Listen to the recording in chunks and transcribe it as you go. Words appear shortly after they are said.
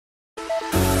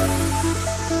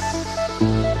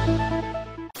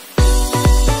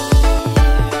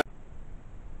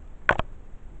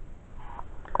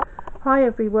Hi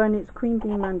everyone, it's Queen Bee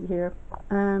Mandy here.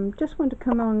 Just want to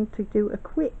come on to do a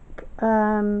quick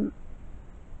haul,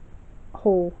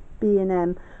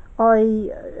 B&M. I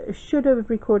should have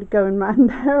recorded going round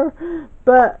there,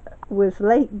 but was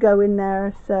late going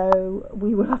there, so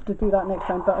we will have to do that next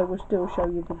time, but I will still show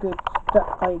you the goods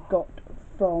that I got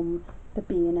from the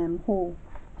B&M haul.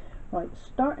 Right,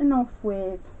 starting off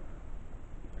with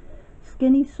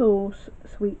Skinny Sauce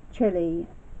Sweet Chili.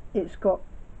 It's got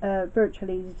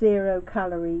virtually 0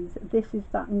 calories. This is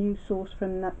that new sauce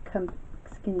from that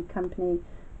Skinny company,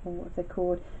 or what's it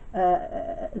called,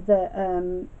 that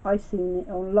I've seen it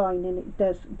online, and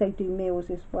they do meals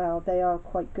as well. They are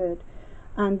quite good,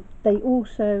 and they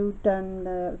also done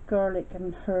the garlic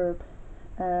and herb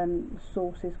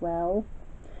sauce as well,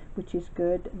 which is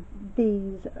good.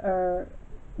 These are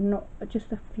not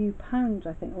just a few pounds,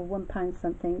 I think, or £1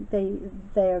 something. They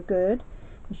are good,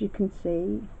 as you can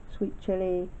see. Sweet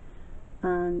chili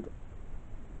and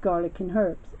garlic and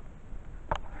herbs,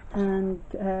 and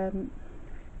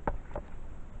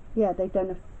yeah, they've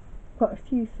done quite a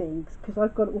few things, because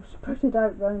I've got it all spread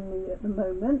out around me at the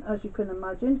moment, as you can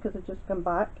imagine, because I've just come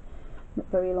back not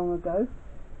very long ago,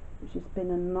 which has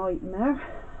been a nightmare.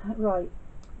 Right,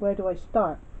 where do I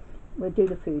start? We'll do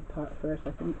the food part first,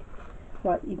 I think.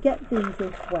 Right, you get these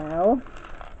as well.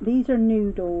 These are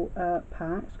noodle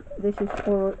packs. This is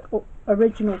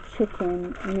original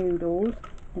chicken noodles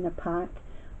in a pack.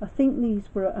 I think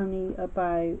these were only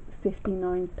about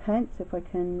 59p, if I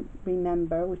can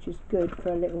remember, which is good for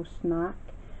a little snack.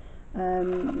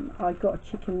 I got a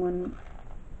chicken one.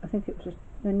 I think it was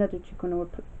another chicken or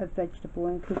a vegetable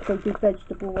one, because they do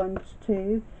vegetable ones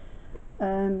too,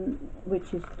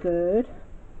 which is good.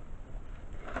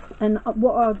 And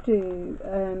what I'll do,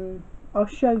 I'll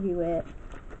show you it,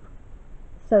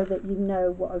 so that you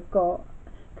know what I've got,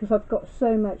 because I've got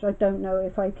so much, I don't know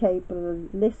if I'm capable to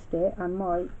list it. I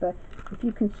might, but if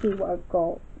you can see what I've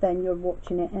got, then you're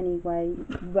watching it anyway.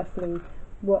 Roughly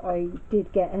what I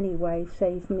did get anyway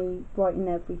saves me writing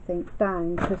everything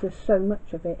down, because there's so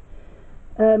much of it.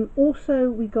 Also,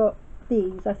 we got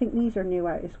these. I think these are new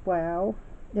out as well.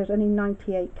 There's only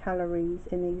 98 calories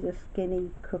in these. Are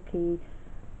Skinny Cookie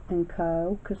and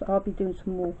Co, because I'll be doing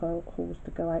some more hauls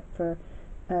to go out for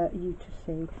you to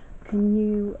see. Can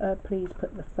you please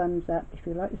put the thumbs up if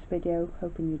you like this video,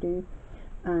 hoping you do,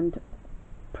 and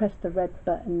press the red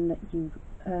button that you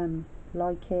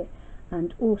like it,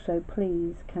 and also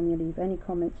please can you leave any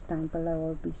comments down below.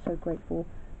 I'll be so grateful.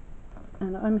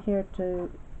 And I'm here to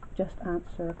just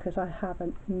answer, because I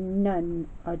haven't none,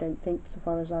 I don't think, so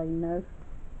far as I know,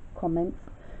 comments.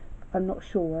 I'm not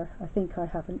sure, I think I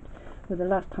haven't, but the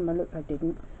last time I looked I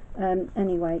didn't.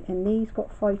 Anyway, and these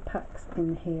got 5 packs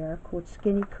in here called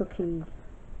Skinny Cookie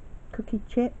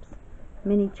chips,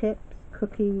 mini chips,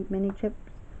 cookie mini chips.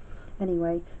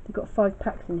 Anyway, they've got 5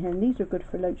 packs in here, and these are good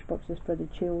for lunch boxes for the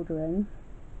children.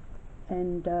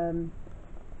 And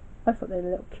I thought they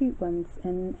were little cute ones,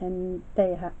 and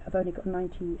they have only got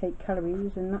 98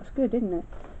 calories, and that's good, isn't it?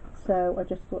 So I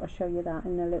just thought I'd show you that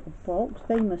in a little box.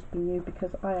 They must be new,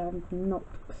 because I have not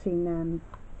seen them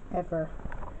ever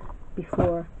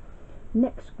before.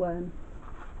 Next one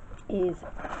is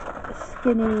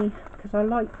Skinny, because I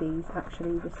like these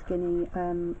actually, the Skinny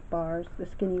bars, the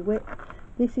Skinny Whip.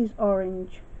 This is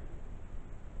orange.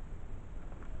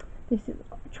 This is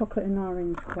chocolate and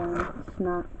orange one,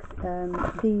 snacks.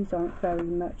 These aren't very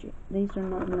much. These are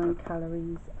 99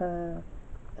 calories a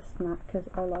snack, because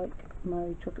I like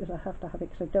my chocolates. I have to have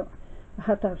it, because I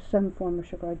have to have some form of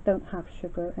sugar. I don't have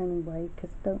sugar anyway,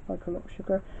 because I don't like a lot of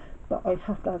sugar, but I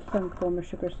have to have some form of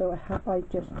sugar, so I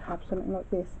just have something like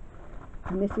this.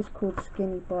 And this is called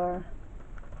Skinny Bar,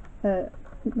 no,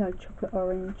 chocolate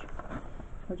orange.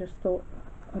 I just thought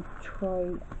I'd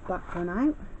try that one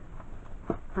out.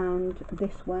 And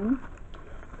this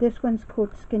one's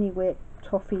called Skinny Whip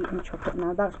Toffee and Chocolate.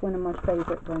 Now that's one of my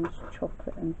favourite ones,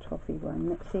 chocolate and toffee one.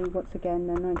 Let's see, once again,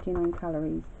 they're 99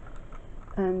 calories,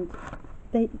 and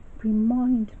they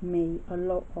remind me a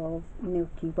lot of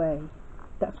Milky Way.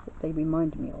 That's what they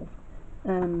remind me of.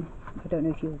 I don't know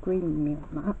if you agree with me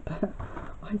on that, but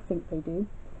I think they do.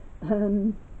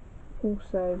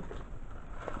 Also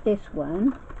this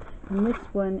one, and this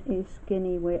one is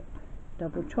Skinny Whip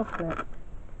Double Chocolate,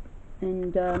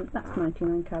 and that's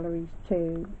 99 calories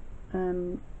too.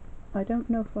 I don't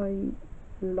know if I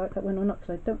like that one or not,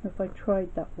 because I don't know if I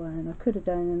tried that one. I could have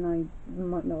done, and I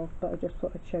might not have, but I just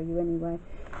thought I'd show you anyway.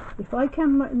 If I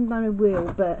can write them down, I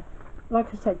will, but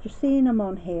like I said, you're seeing them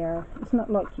on here. It's not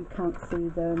like you can't see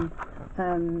them,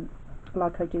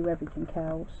 like I do everything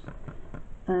else.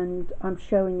 And I'm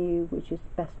showing you which is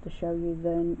best to show you,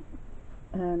 then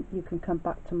you can come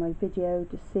back to my video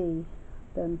to see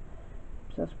them.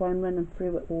 So that's why I'm running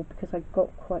through it all, because I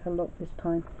got quite a lot this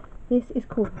time. This is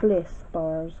called Bliss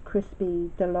Bars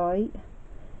Crispy Delight,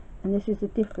 and this is a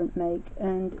different make,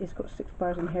 and it's got 6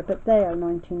 bars in here, but they are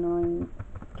 99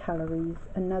 calories.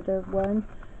 Another one,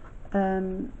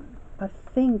 I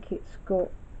think it's got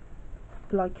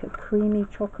like a creamy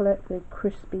chocolate with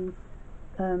crispy,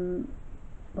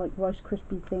 like Rice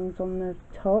Krispie things on the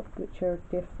top, which are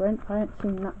different. I haven't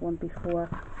seen that one before,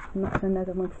 and that's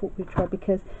another one I thought we'd try,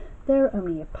 because they're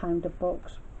only £1 a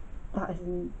box. That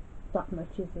isn't that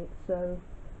much, is it? So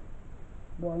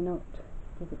why not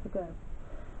give it a go?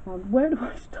 Where do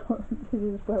I start? This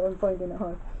is where I'm finding it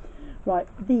hard. Right,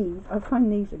 I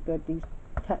find these are good, these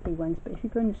Tetley ones, but if you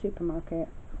go in the supermarket,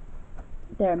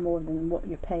 they're more than what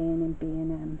you're paying in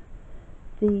B&M.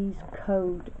 These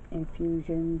cold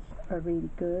infusions are really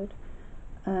good.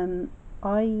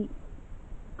 I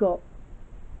got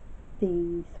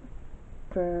these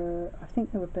for, I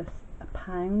think they were just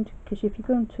 £1, because if you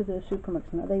go into the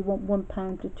supermarkets now, they want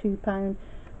 £1 to £2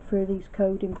 for these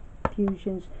cold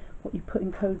infusions. What you put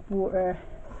in cold water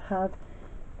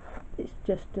it's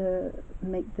just to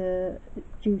make the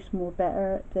juice more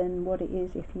better than what it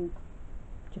is if you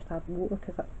just add water,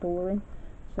 because that's boring.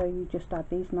 So you just add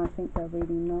these, and I think they're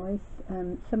really nice.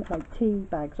 Something like tea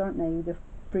bags, aren't they? The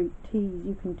fruit teas,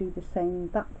 you can do the same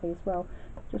that way as well.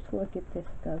 Just thought I'd give this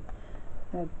a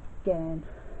go again.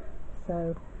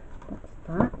 So that's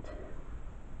that.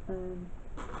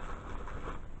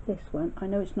 This one, I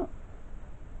know it's not,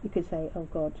 you could say, oh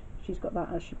god, she's got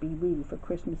that, that should be really for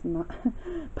Christmas and that.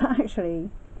 But actually,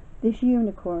 this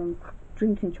unicorn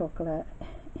drinking chocolate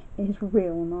is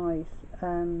real nice.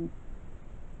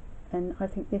 And I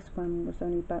think this one was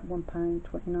only about £1.29,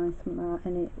 something like that,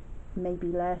 and it may be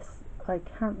less, I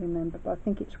can't remember, but I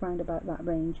think it's round about that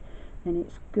range, and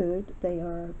it's good. They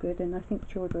are good, and I think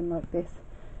children like this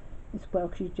as well,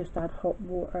 because you just add hot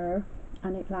water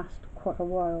and it lasts quite a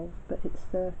while. But it's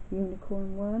the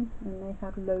unicorn one, and they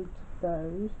have loads of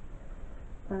those.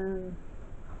 Right,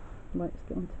 let's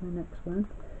get on to the next one.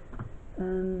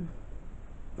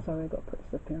 Sorry, I've got to put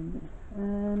this up here a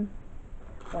minute.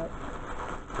 Right.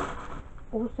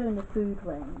 Also in the food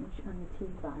range and the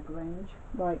tea bag range,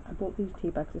 right, I bought these tea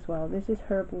bags as well. This is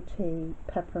herbal tea,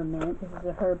 peppermint. This is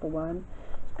a herbal one.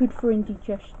 It's good for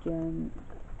indigestion,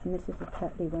 and this is a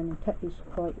Tetley one, and Tetley's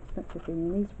quite expensive,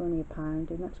 and these were only £1,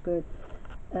 and that's good.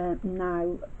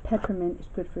 Now, peppermint is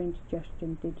good for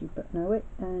indigestion, did you but know it?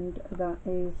 And that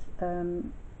is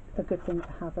a good thing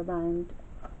to have around,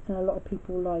 and a lot of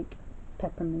people like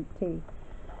peppermint tea.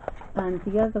 And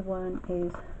the other one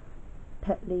is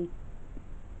Tetley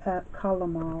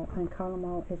calomel, and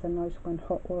calomel is a nice one,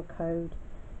 hot or cold.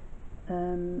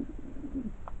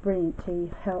 Brilliant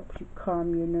tea, helps you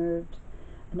calm your nerves.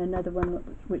 And another one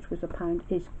which was £1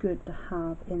 is good to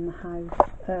have in the house,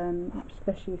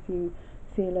 especially if you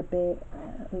feel a bit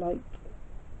like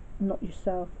not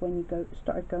yourself when you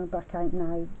started going back out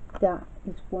now. That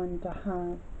is one to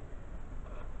have,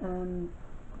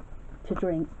 to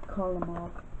drink, calomel.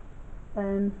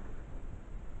 Right,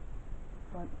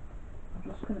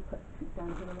 I'm just going to put it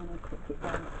down here when I put it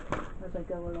down as I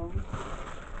go along.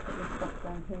 Put this back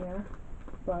down here.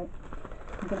 Right,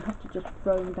 I'm going to have to just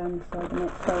throw them down the side a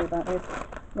minute, sorry about this.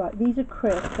 Right, these are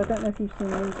crisps. I don't know if you've seen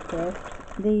these crisps.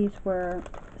 These were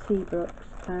Seabrooks,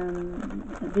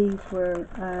 these were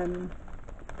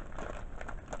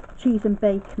cheese and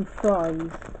bacon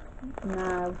fries.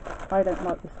 Now, I don't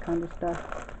like this kind of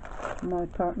stuff. My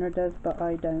partner does, but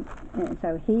I don't. And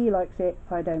so he likes it,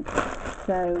 I don't.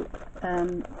 So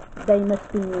they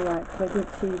must be new out, because I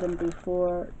didn't see them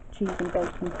before. Cheese and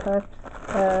bacon puffs,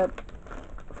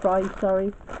 fries,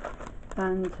 sorry,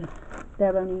 and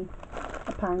they're only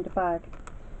 £1 a bag.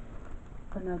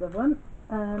 Another one.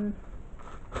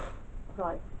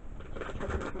 Right, just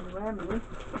chucking it everywhere, maybe.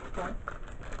 Right.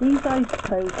 These ice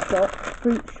pose shots,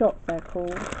 fruit shots they're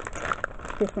called,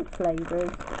 different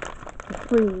flavours.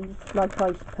 Freeze like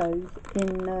ice pose in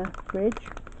the fridge.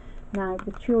 Now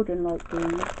the children like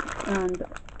these, and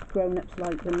grown-ups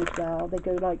like them as well. They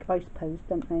go like ice pose,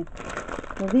 don't they?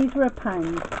 Well, these were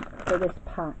 £1 for this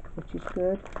pack, which is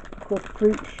good. It's called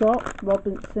Fruit Shot,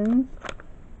 Robinson's,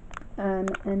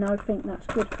 and I think that's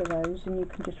good for those, and you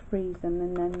can just freeze them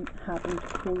and then have them to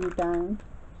cool you down.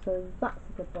 So that's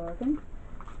a good bargain.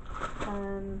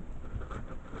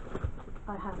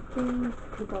 I have these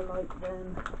because I like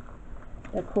them.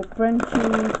 They're called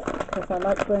brunchies because I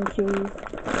like brunchies.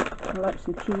 I like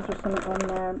some cheese or something on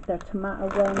there. They're tomato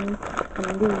ones,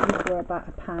 and these were about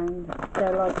 £1.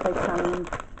 They're like Italian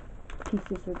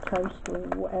pieces of toast or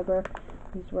whatever,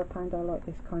 These were £1. I like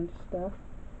this kind of stuff.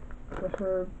 The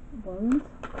herb ones.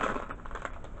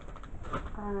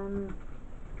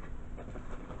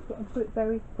 Getting through it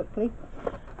very quickly.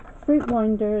 Fruit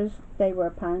winders, they were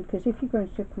 £1, because if you go in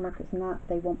supermarkets and that,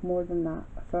 they want more than that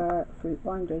for fruit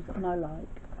winders, and I like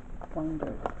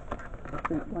winders.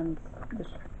 Fruit ones, the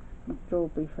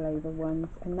strawberry flavour ones,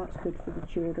 and that's good for the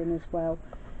children as well,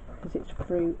 because it's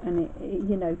fruit, and it,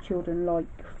 you know, children like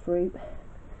fruit.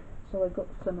 So I got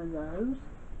some of those.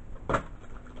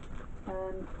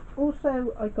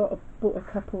 Also I bought a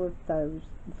couple of those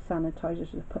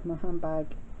sanitizers to put in my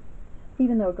handbag,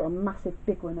 even though I've got a massive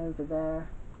big one over there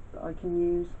that I can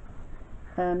use.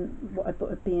 What I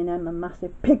bought at B&M, a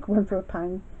massive big one for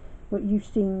 £1, what you've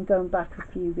seen going back a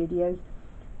few videos.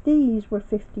 These were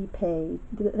 50p.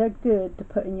 They're good to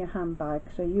put in your handbag,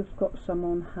 so you've got some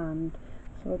on hand.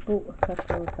 So I bought a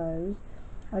couple of those.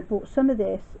 I bought some of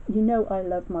this. You know I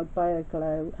love my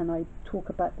BioGlow, and I talk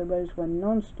about the rose one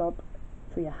non-stop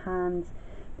for your hands,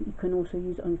 but you can also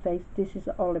use it on your face. This is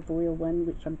the olive oil one,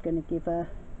 which I'm going to give a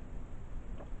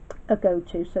go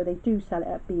to. So they do sell it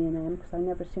at B&M, because I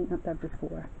never seen it up there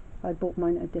before. I bought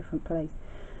mine at a different place.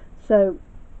 So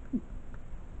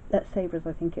at Savers,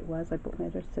 I think it was, I bought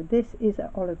measures. So this is an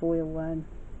olive oil one,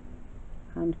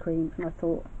 hand cream, and I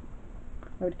thought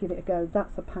I would give it a go.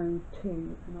 That's £1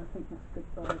 too, and I think that's a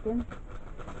good bargain.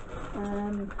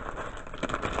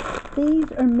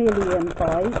 These are Million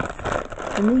Bites,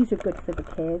 and these are good for the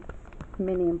kids.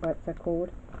 Million Bites they're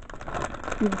called.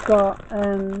 You've got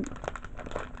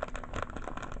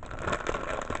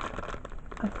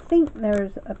I think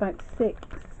there's about 6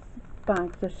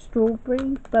 bags of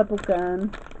strawberry,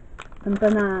 bubblegum and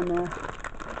banana,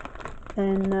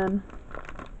 and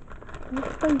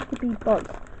they're supposed to be bites.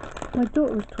 My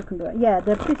daughter was talking about, yeah,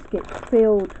 they're biscuits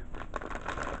filled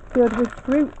with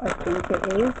fruit, I think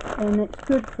it is, and it's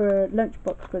good for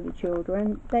lunchbox for the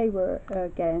children. They were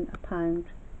again £1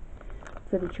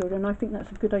 for the children. I think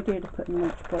that's a good idea to put in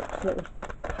lunchbox, little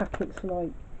packets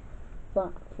like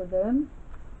that for them.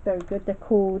 Very good. They're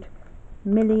called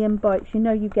Million Bites. You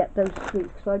know you get those sweets,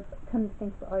 because I kind of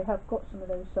think that I have got some of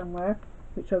those somewhere,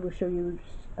 which I will show you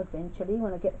eventually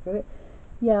when I get through it.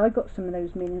 Yeah, I got some of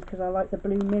those Millions because I like the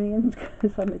blue Millions,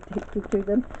 because I'm addicted to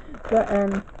them. But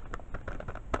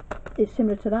it's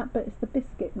similar to that, but it's the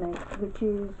biscuit note, which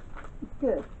is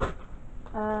good.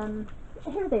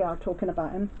 Here they are talking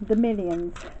about them, the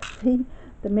Millions. See,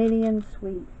 the Million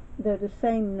sweets. They're the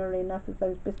same nearly enough as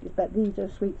those biscuits, but these are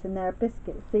sweets and they're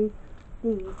biscuits. See,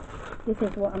 this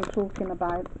is what I'm talking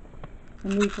about,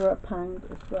 and these were £1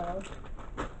 as well.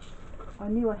 I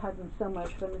knew I had them somewhere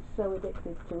because I'm so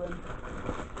addicted to them.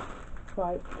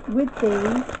 Right, with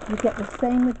these, you get the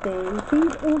same with these.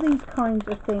 All these kinds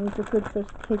of things are good for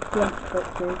kids'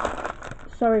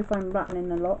 lunchboxes. Sorry if I'm rattling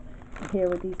a lot here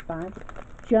with these bags.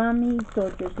 Jammy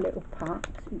Dodgers little packs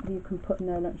you can put in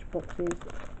their lunchboxes.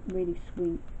 Really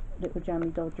sweet little Jammy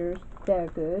Dodgers. They're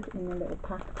good in the little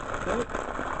packets.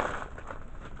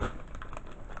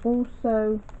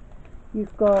 Also,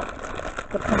 you've got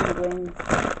the penguins,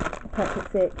 a pack of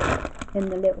 6 in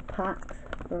the little packs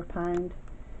for £1.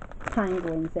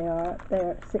 Penguins they are. There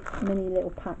are 6 mini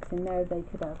little packs in there. They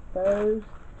could have those.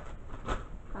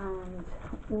 And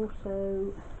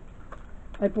also,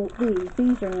 I bought these.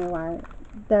 These are new out.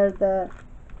 They're the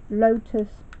Lotus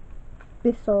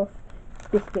Biscoff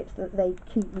biscuits that they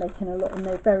keep making a lot, and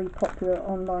they're very popular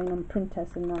online on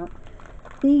Printess and that.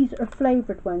 These are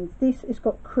flavoured ones. This has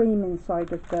got cream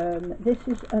inside of them. This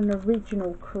is an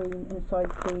original cream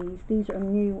inside these. These are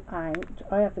new out.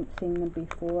 I haven't seen them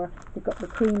before. They've got the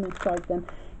cream inside them.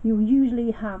 You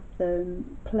usually have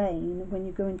them plain when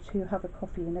you're going to have a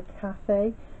coffee in a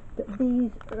cafe, but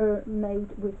these are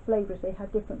made with flavours. They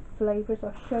have different flavours.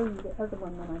 I'll show you the other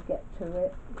one when I get to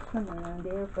it. It's somewhere around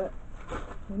here, but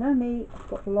you know me, I've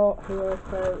got a lot here,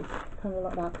 so it's kind of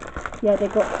like that. Yeah,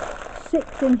 they've got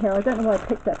 6 in here. I don't know why I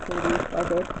picked up all these, but I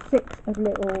did. 6 of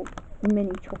little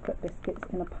mini chocolate biscuits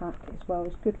in a pack as well.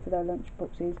 It's good for their lunch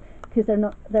boxes, because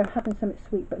they're having something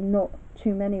sweet, but not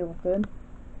too many of them,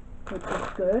 which is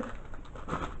good.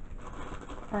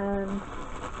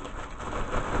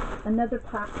 Another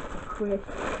pack of crisps.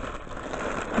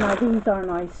 Now these are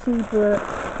nice. Seabrook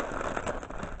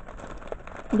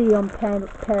Leon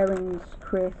Pairings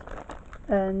crisp,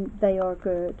 and they are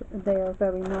good. They are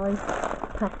very nice.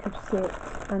 Pack of 6,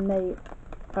 and they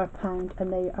are £1,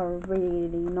 and they are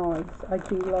really nice. I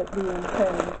do like Leon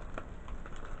Pairings.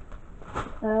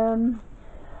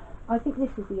 I think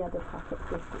this is the other packet of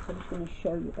biscuits. I'm just going to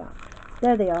show you that.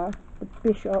 There they are. The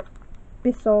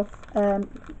Biscoff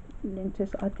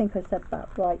I think I said that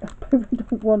right. I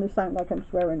don't want to sound like I'm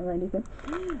swearing or anything.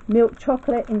 Milk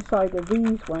chocolate inside of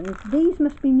these ones. These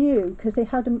must be new because they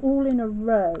had them all in a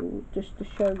row. Just to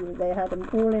show you, they had them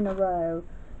all in a row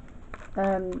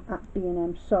at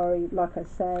B&M. Sorry, like I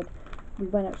said, we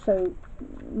went out so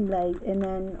late and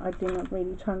then I didn't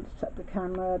really time to set the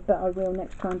camera, but I will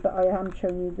next time. But I am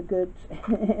showing you the goods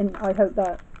and I hope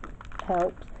that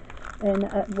helps. And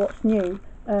what's new.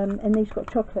 And these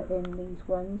got chocolate in these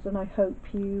ones, and I hope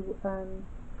you go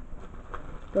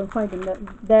and find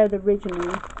them. They're the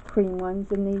original cream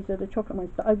ones, and these are the chocolate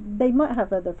ones. But they might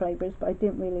have other flavours, but I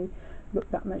didn't really look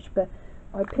that much. But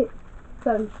I picked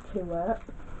those two up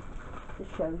to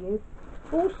show you.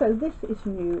 Also, this is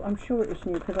new. I'm sure it's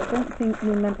new because I don't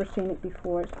remember seeing it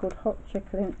before. It's called hot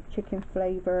chicken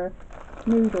flavour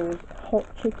noodles. Hot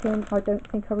chicken. I don't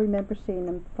think I remember seeing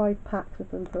them. 5 packs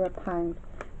of them for £1.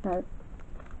 Now,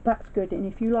 that's good. And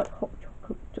if you like hot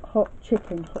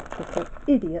chicken,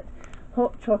 idiot,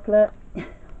 hot chocolate,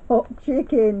 hot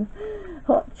chicken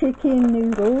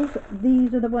noodles,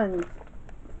 these are the ones.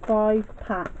 5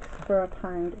 packs for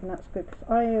 £1, and that's good because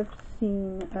I have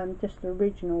seen just the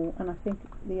original, and I think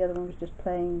the other one was just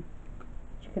plain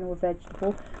chicken or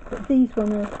vegetable, but these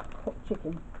ones are hot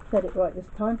chicken. Said it right this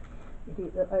time,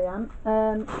 idiot that I am.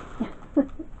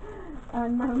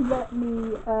 And now let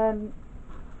me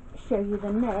show you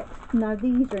the next. Now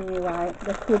these are new out.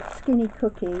 They're called Skinny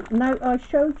Cookie. Now I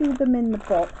showed you them in the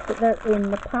box, but they're in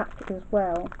the pack as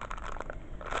well.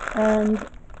 And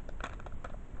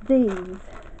these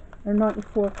are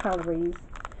 94 calories.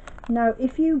 Now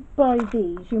if you buy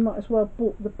these, you might as well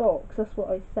bought the box. That's what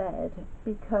I said,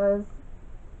 because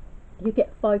you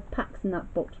get 5 packs in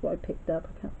that box. What I picked up,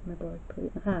 I can't remember where I put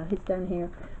it. It's down here.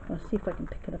 I'll see if I can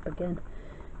pick it up again,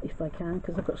 if I can,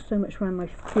 because I've got so much around my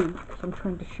feet because I'm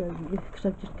trying to show you, because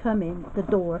I've just come in the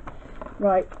door.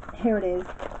 Right, here it is.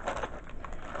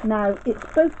 Now it's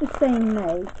both the same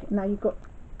make. Now you've got,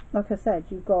 like I said,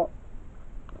 you've got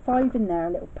 5 in there,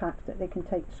 little packs that they can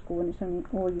take to school, and it's only,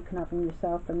 or you can have them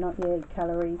yourself for 98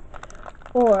 calories,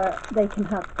 or they can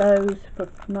have those for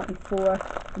 94,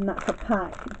 and that's a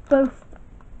pack. Both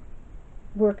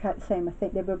work out the same. I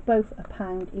think they were both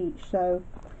 £1 each. So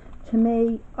to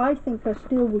me, I think I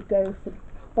still would go for the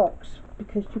box,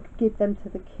 because you could give them to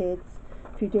the kids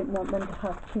if you didn't want them to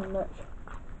have too much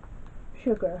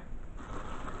sugar.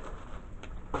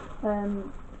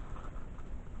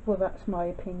 Well, that's my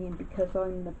opinion, because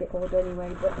I'm a bit odd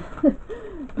anyway, but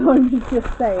I'm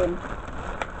just saying.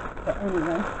 But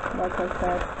anyway, like I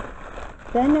said,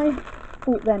 then I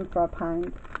bought them for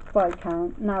 £1,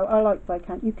 Viscount. Now I like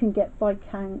Viscount. You can get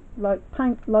Viscount like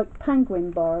penguin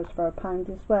bars for £1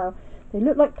 as well. They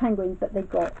look like penguins, but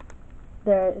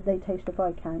they taste of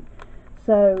Viscount.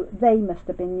 So they must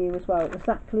have been new as well.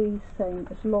 Exactly the same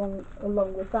as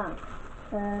along with that,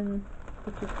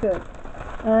 which is good.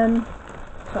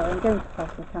 Sorry, I'm going to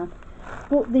pass the can.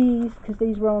 Bought these because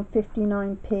these were on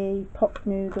 59p. Pop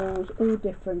noodles, all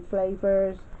different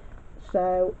flavours.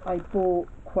 So I bought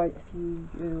quite a few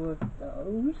of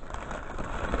those.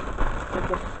 They're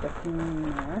just sticking in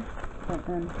there.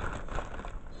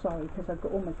 Sorry, because I've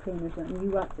got all my cleaners in, and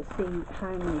you have to see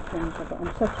how many cleaners I've got.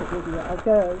 I'm such an idiot. I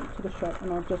go to the shop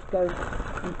and I just go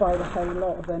and buy the whole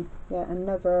lot of them. Yeah,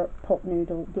 another pop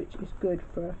noodle, which is good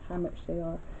for how much they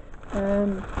are.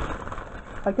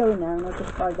 I go in there and I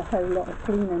just buy the whole lot of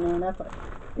cleaner now.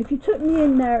 If you took me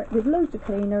in there with loads of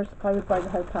cleaners, I would buy the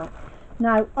whole pack.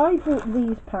 Now I bought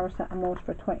these paracetamols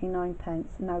for 29p.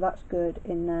 Now that's good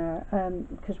in there,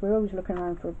 because we're always looking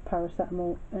around for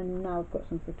paracetamol, and now I've got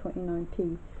some for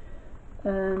 29p.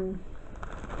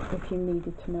 If you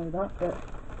needed to know that, but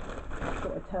I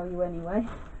thought I'd tell you anyway.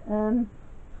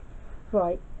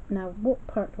 Right, now what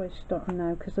part do I start on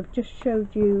now? Because I've just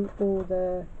showed you all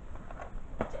the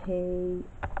tea, and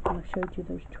I've showed you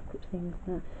those chocolate things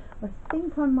now. I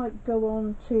think I might go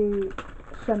on to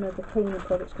some of the cleaning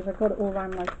products, because I've got it all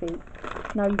around my feet.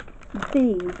 Now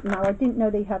these, now I didn't know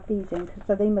they had these in,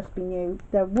 so they must be new.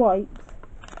 They're wipes,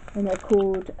 and they're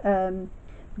called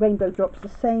rainbow drops, the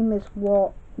same as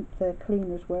what the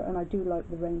cleaners were, and I do like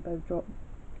the rainbow drops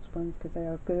ones because they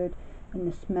are good,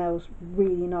 and the smells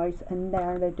really nice. And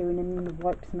there they're doing them in the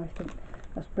wipes, and I think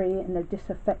that's brilliant. And they're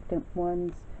disinfectant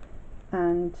ones,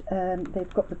 and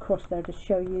they've got the cross there to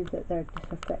show you that they're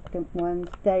disinfectant ones.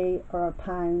 They are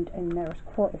 £1, and there's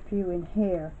quite a few in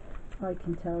here, I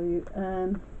can tell you.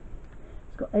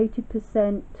 It's got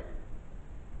 80%,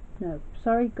 no,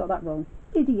 sorry, got that wrong,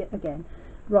 idiot again.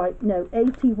 Right, no,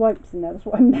 80 wipes in there, that's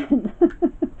what I meant.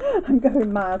 I'm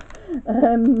going mad.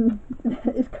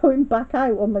 It's going back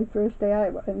out on my first day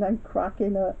out, and I'm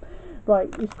cracking up.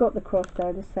 Right, it's got the cross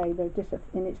there to say they're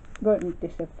and it's written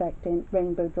disinfectant,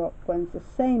 rainbow drop ones, the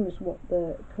same as what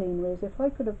the cleaner is. If I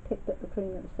could have picked up the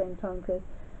cleaner at the same time, because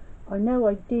I know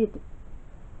I did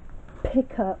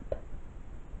pick up,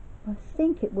 I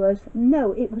think it was,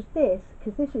 no, it was this,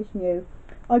 because this is new.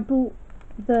 I bought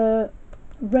the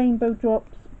rainbow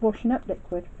drops washing up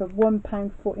liquid for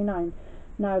 £1.49.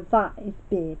 Now that is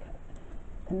big,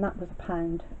 and that was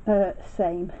 £1,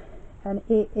 same, and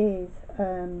it is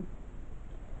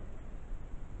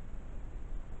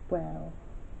well,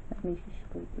 let me,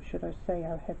 should I say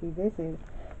how heavy this is?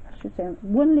 I should say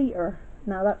 1 litre.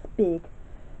 Now that's big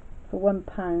for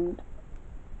 £1.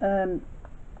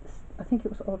 I think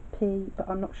it was odd p, but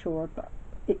I'm not sure. But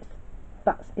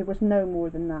it was no more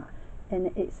than that,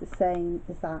 and it's the same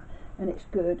as that, and it's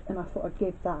good. And I thought I'd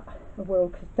give that a whirl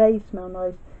because they smell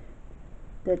nice.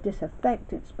 The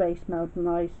disinfectant spray smelled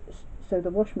nice, so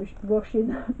the washing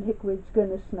liquid's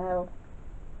gonna smell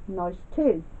nice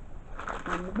too.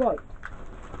 And white.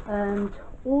 And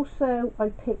also I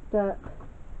picked up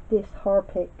this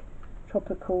Harpic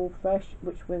Tropical Fresh,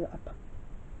 which was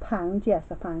 £1, yes,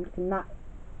 £1, and that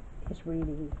is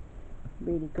really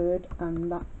good,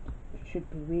 and that should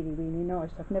be really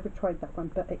nice. I've never tried that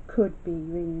one, but it could be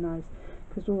really nice,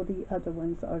 because all the other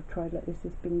ones that I've tried like this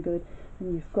has been good,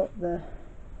 and you've got the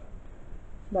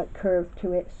like curve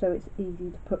to it, so it's easy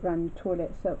to put around the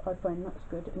toilet, so I find that's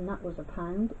good. And that was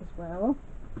 £1 as well.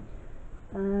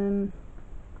 Me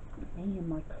and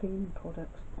my cleaning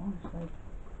products, honestly.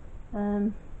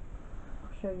 I'll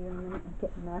show you in a minute. I'm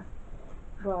getting there.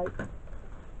 Right,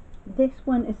 this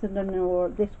one is the Lenore.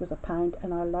 This was £1,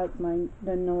 and I like my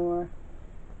Lenore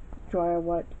dryer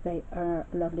wipes. They are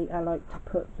lovely. I like to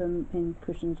put them in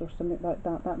cushions or something like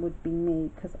that. That would be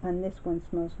me, and this one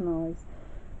smells nice.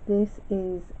 This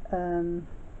is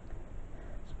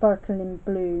Sparkling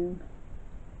Bloom,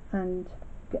 and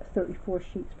get 34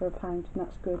 sheets for £1, and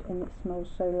that's good, and it smells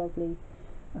so lovely.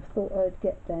 I thought I'd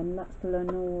get them. That's the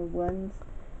Lenore ones.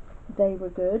 They were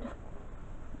good.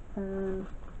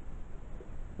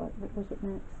 Right, what was it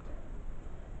next?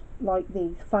 Like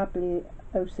these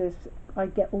Fabulosis, I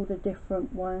get all the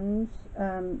different ones.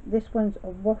 This one's a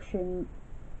washing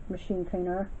machine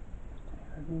cleaner.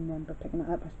 I don't remember picking it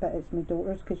up. I bet it's my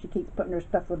daughter's because she keeps putting her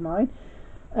stuff with mine.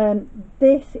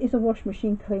 This is a wash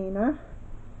machine cleaner.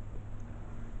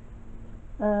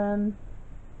 The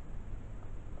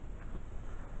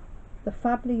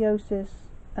Fabulosis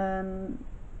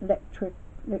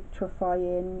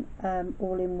electrifying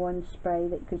all-in-one spray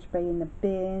that you can spray in the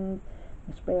bins,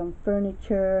 you spray on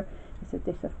furniture. It's a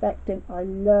disinfectant. I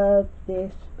love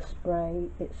this spray.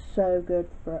 It's so good.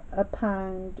 For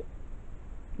 £1,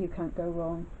 you can't go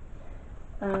wrong.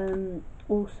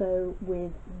 Also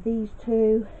with these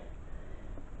two,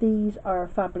 these are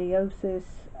Fabulosis,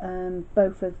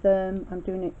 both of them. I'm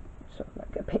doing it sort of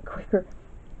like a bit quicker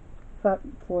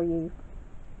for you,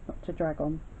 not to drag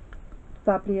on.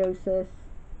 Fabulosis.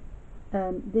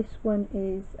 This one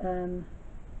is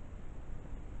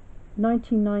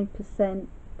 99%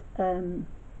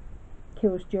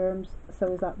 kills germs,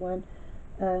 so is that one.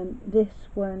 This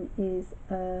one is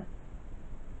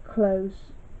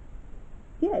clothes.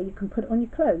 Yeah, you can put it on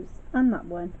your clothes, and that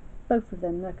one. Both of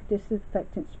them, like a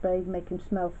disinfectant spray, make them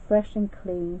smell fresh and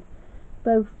clean.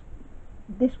 Both.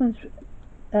 This one's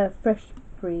Fresh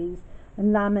Breeze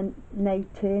and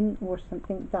Laminating or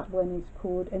something, that one is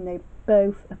called, and they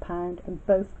both £1 and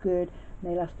both good, and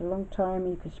they last a long time.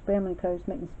 You can spray them on clothes,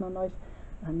 make them smell nice,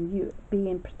 and you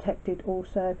being protected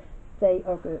also. They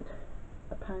are good.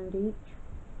 £1 each.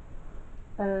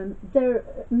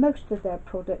 Most of their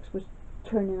products was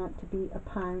turning out to be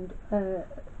 £1.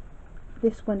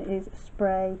 This one is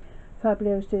spray,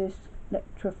 Fabulosis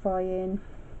electrifying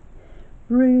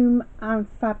room and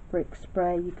fabric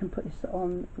spray. You can put this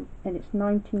on, and it's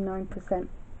 99%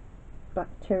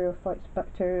 bacteria, fights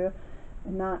bacteria,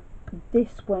 and that.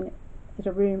 This one is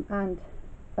a room and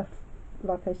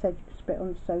like I said, you can spray it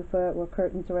on the sofa or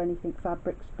curtains or anything,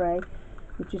 fabric spray,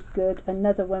 which is good.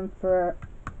 Another one for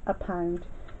 £1,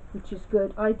 which is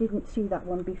good. I didn't see that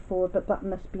one before, but that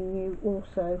must be new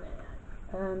also.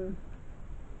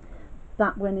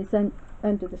 That one is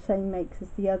under the same makes as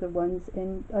the other ones,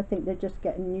 and I think they're just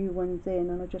getting new ones in,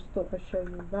 and I just thought I'd show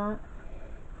you that.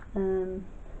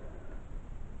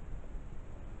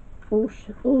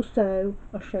 Also,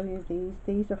 I'll show you these.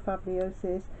 These are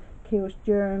Fabulosis, kills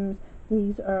germs.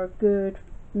 These are good,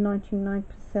 99%.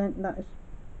 That is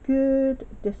good.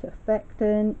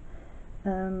 Disinfectant.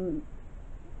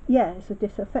 Yeah, it's a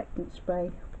disinfectant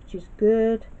spray, which is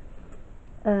good.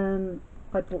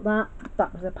 I bought that.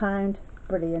 That was £1.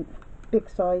 Brilliant. Big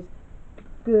size.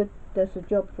 Good. does the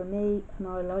job for me and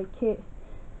I like it.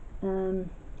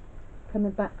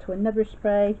 Coming back to another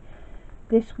spray.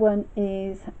 This one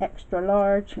is extra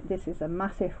large. This is a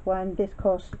massive one. This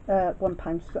cost £1.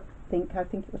 I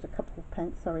think it was a couple of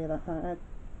pence. Sorry about that. I had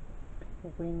a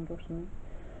wind or something.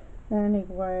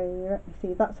 Anyway, let me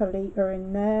see. That's a litre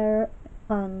in there,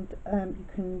 and you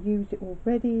can use it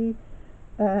already.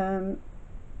 And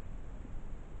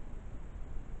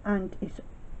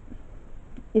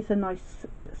it's a nice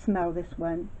smell. This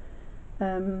one.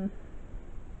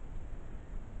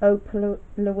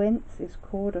 Opalence is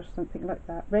called, or something like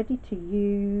that. Ready to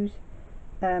use,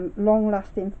 long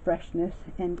lasting freshness,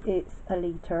 and it's a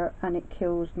litre and it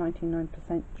kills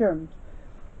 99% germs,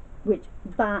 which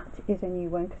that is a new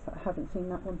one because I haven't seen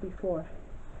that one before.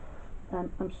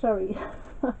 I'm sorry,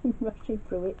 I'm rushing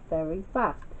through it very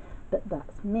fast, but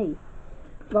that's me.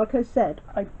 Like I said,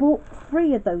 I bought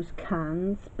 3 of those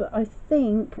cans, but I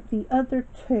think the other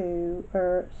 2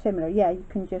 are similar. Yeah, you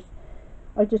can just,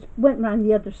 I just went round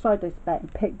the other side, I expect,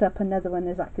 and picked up another one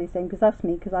exactly the same, because that's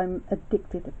me, because I'm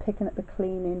addicted to picking up the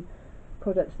cleaning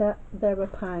products. They're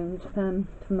 £1 from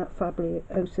that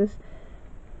Fabulosis.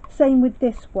 Same with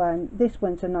this one. This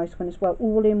one's a nice one as well,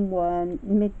 all in one.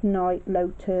 Midnight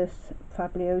Lotus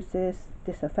Fabulosis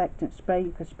disinfectant spray.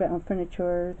 You can spray it on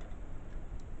furniture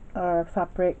or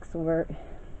fabrics, or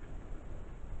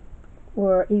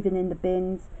even in the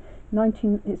bins.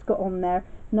 It's got on there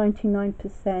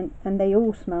 99%, and they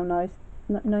all smell nice.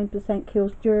 99%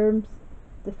 kills germs,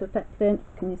 disinfectant.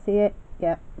 Can you see it?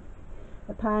 Yeah.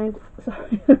 £1.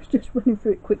 Sorry, I was just running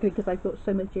through it quickly because I've got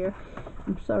so much here.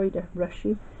 I'm sorry to rush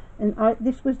you. And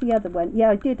this was the other one. Yeah,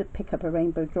 I did pick up a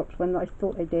Rainbow Drops one. I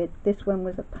thought I did. This one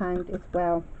was £1 as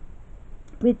well,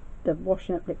 with the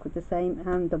washing up liquid the same,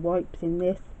 and the wipes in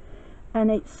this, and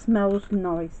it smells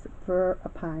nice for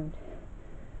 £1.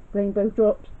 Rainbow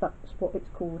Drops, that's what it's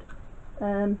called.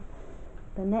 The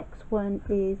next one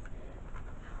is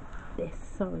this.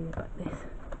 Sorry about this.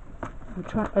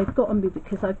 I've got to move it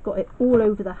because I've got it all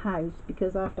over the house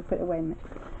because I have to put it away in it.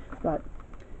 Right.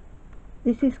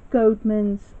 This is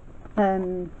Goldman's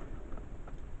phone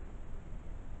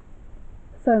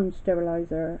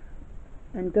sterilizer,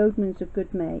 and Goldman's a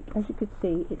good make. As you can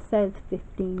see, it says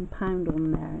 £15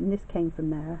 on there, and this came from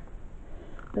there.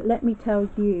 But let me tell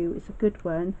you, it's a good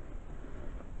one.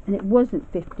 And it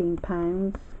wasn't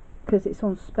 £15 because it's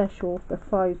on special for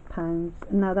 £5. And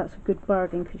now that's a good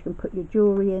bargain because you can put your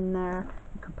jewellery in there,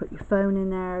 you can put your phone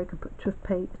in there, you can put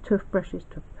toothbrushes,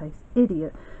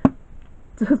 idiot,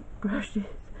 toothbrushes,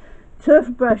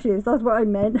 that's what I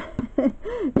meant,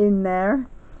 in there.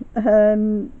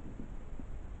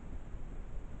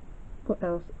 What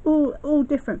else? All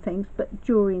different things, but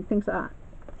jewellery and things like that.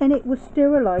 And it was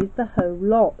sterilised the whole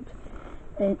lot.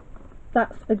 And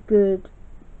that's a good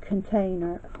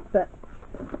container, but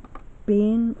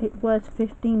being it was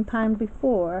 £15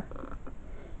 before,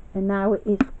 and now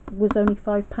it was only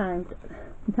 £5.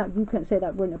 Now you can't say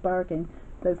that wasn't a bargain.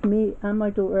 Both me and my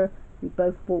daughter, we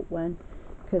both bought one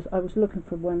because I was looking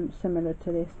for one similar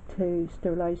to this to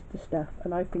sterilise the stuff,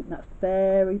 and I think that's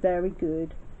very, very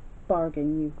good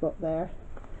bargain you've got there.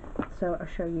 So I'll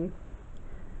show you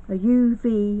a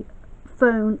UV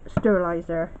phone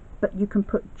sterilizer, but you can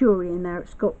put jewellery in there.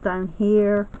 It's got down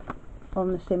here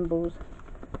on the symbols,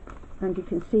 and you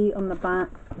can see on the back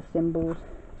the symbols.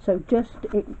 So just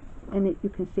it, and it, you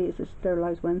can see it's a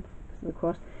sterilised one, the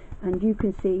cross, and you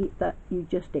can see that you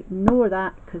just ignore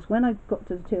that, because when I got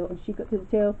to the till and she got to the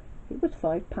till, it was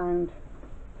 £5.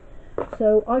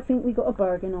 So I think we got a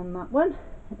bargain on that one,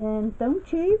 and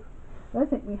don't you? I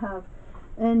think we have.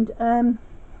 And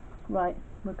right,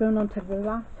 we're going on to the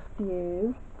last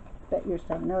few. Bet you're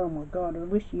saying, oh my god, I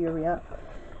wish you hurry up.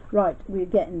 Right, we're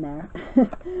getting there.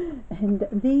 And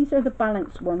these are the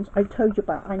balanced ones I told you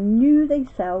about. I knew they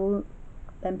sell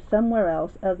them somewhere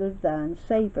else other than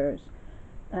Savers,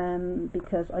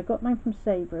 because I got mine from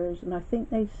Savers, and I think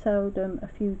they sold them a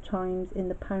few times in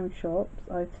the pound shops.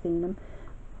 I've seen them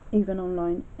even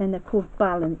online, and they're called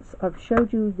Balance. I've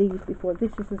showed you these before.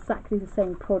 This is exactly the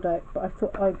same product, but I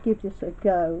thought I'd give this a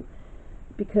go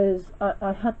because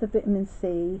I had the vitamin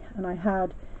C, and I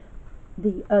had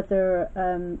the other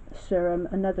serum,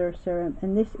 another serum,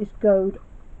 and this is Gold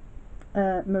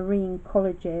Marine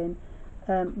Collagen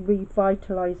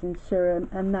Revitalizing Serum,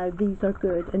 and now these are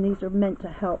good, and these are meant to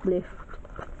help lift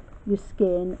your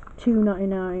skin.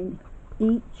 $2.99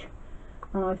 each,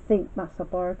 and I think that's a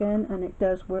bargain, and it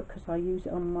does work because I use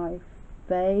it on my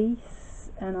face,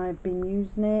 and I've been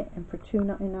using it, and for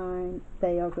 $2.99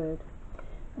 they are good,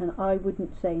 and I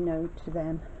wouldn't say no to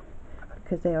them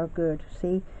because they are good.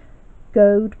 See,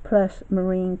 Gold plus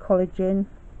Marine Collagen,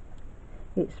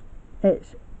 it's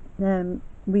It's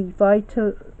revite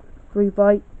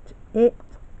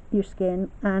your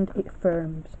skin and it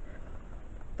firms.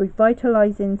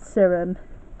 Revitalizing serum,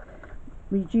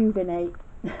 rejuvenate.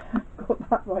 Got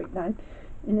that right now,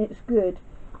 and it's good.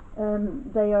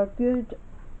 They are good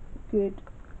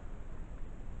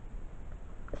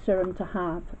serum to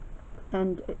have,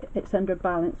 and it's under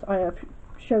balance. I have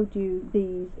showed you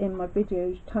these in my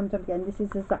videos time and time again. This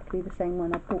is exactly the same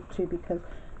one I bought two because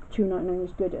 £2.99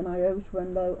 is good, and I always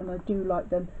run low, and I do like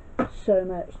them so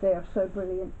much. They are so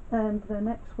brilliant. And the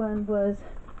next one was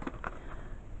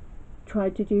try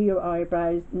to do your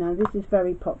eyebrows. Now this is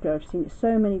very popular. I've seen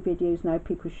so many videos now,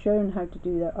 people showing how to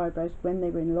do their eyebrows when they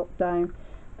were in lockdown,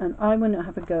 and I want to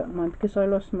have a go at mine because I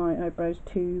lost my eyebrows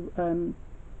to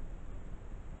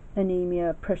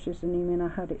anemia, precious anemia, and I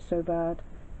had it so bad,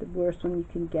 the worst one you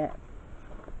can get,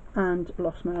 and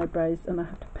lost my eyebrows, and I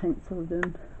had to pencil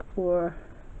them, or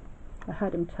I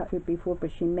had them tattooed before,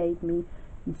 but she made me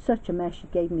in such a mess. She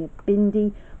gave me a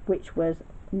bindi which was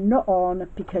not on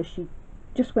because she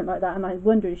just went like that, and I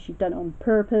wondered if she'd done it on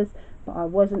purpose, but I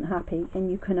wasn't happy.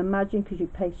 And you can imagine, because you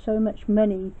pay so much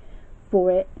money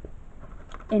for it,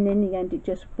 and in the end it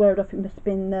just wore off. It must have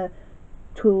been the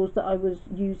tools that I was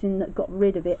using that got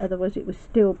rid of it, otherwise it was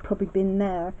still probably been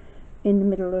there in the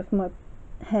middle of my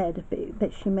head,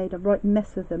 but she made a right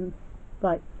mess of them.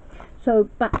 Right, so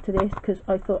back to this, because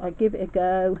I thought I'd give it a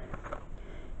go.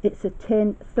 It's a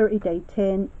tin, 30-day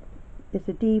tin. It's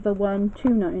a Diva one,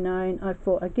 £2.99. I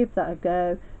thought I'd give that a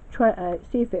go, try it out,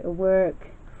 see if it'll work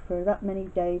for that many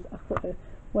days. I thought,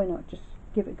 why not just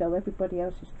give it a go? Everybody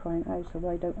else is trying it out, so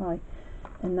why don't I?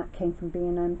 And that came from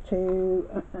B&M too,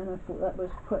 and I thought that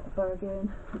was quite a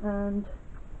bargain. And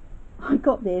I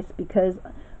got this because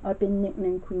I've been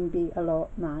nicknamed Queen Bee a lot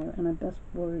now, and that's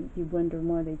why you're wondering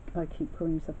why I keep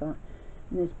calling myself that.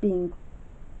 And it's being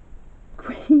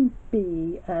Queen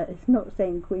Bee, it's not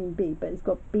saying Queen Bee, but it's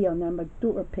got B on there. My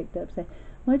daughter picked it up saying,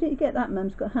 why did you get that, Mum?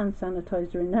 It's got hand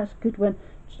sanitizer in. That's a good one,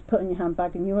 just put in your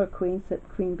handbag, and you're a Queen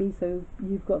Bee, so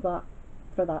you've got that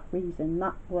for that reason.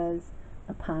 That was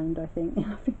 £1, I think.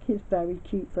 I think it's very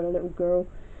cute for a little girl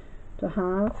to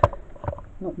have,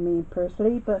 not me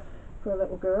personally, but for a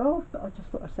little girl. But I just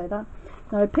thought I'd say that.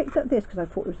 Now I picked up this because I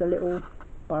thought it was a little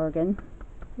bargain.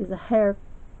 It's a hair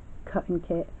cutting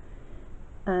kit.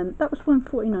 That was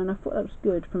 £1.49. I thought that was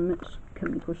good, from a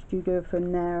company called Studio.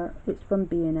 From there, it's from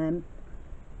B&M.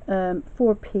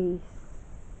 4-piece.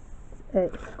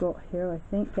 It's got here, I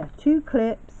think, yeah, 2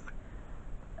 clips,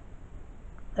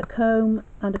 a comb,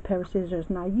 and a pair of scissors.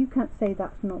 Now you can't say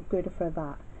that's not good for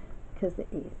that, because it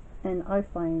is, and I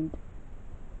find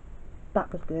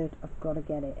that was good. I've got to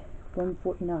get it.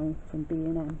 £1.49 from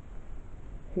B&M.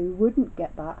 Who wouldn't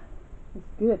get that?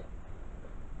 It's good.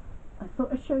 I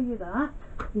thought I'd show you that,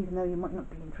 even though you might not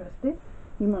be interested.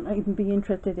 You might not even be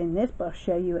interested in this, but I'll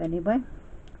show you anyway.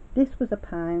 This was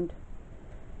 £1,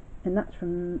 and that's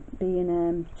from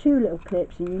B&M. 2 little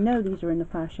clips, and you know these are in the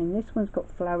fashion. This one's got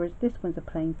flowers, this one's a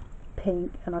plain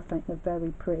pink, and I think they're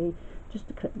very pretty, just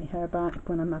to clip my hair back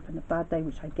when I'm having a bad day,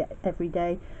 which I get every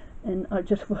day. And I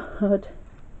just would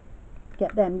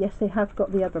get them. Yes, they have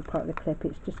got the other part of the clip,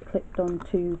 it's just clipped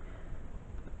onto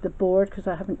the board because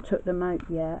I haven't took them out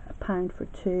yet. £1 for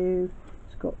 2.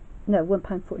 It's got, no,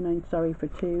 £1.49, sorry, for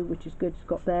 2, which is good. It's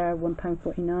got there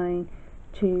 £1.49,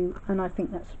 2, and I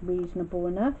think that's reasonable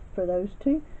enough for those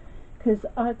two, because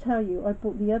I tell you, I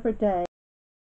bought the other day